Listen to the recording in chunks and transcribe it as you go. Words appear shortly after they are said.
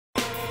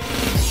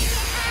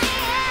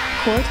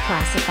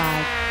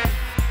CourtClassified.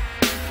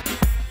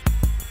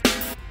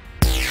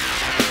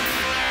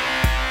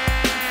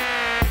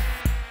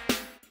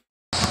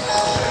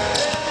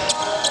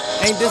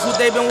 Ain't this what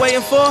they've been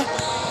waiting for?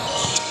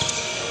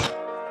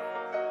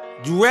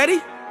 You ready?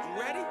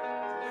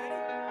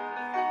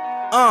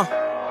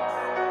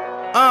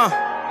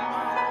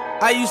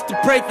 I used to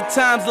pray for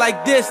times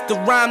like this, to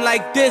rhyme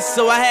like this,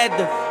 so I had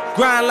to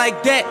grind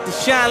like that, to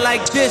shine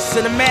like this.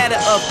 In a matter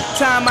of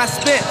time I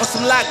spent on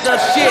some locked up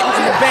shit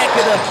in the back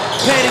of the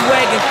paddy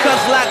wagon,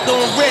 cuffs locked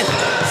on wrist.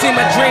 See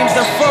my dreams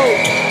unfold,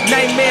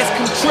 nightmares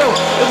come true.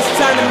 It was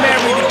time to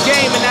marry the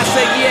game, and I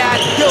said, yeah, I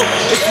do.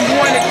 If you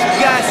want it, you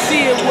gotta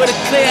see it with a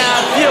clear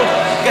eye view.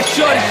 Got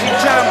shorty, she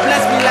tryna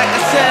bless me like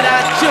I said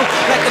I do.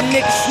 Like a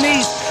nigga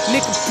sneeze,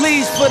 nigga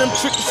please, for them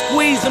tricky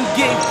squeeze, I'm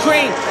getting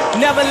cream.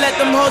 Never let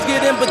them hoes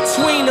get in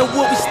between of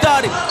what we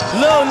started.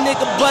 Little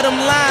nigga, but I'm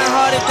lying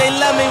hearted. They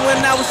love me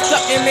when I was stuck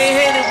and they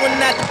hated when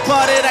I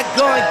departed. I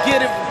go and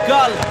get it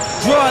regardless.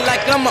 Draw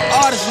like I'm an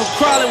artist, no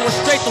crawling, went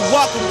straight to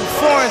walking with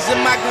foreigns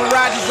in my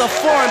garages are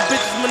foreign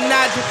bitches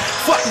menaging,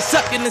 fucking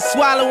sucking and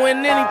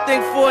swallowing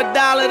anything for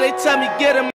 $1. They tell me get 'em.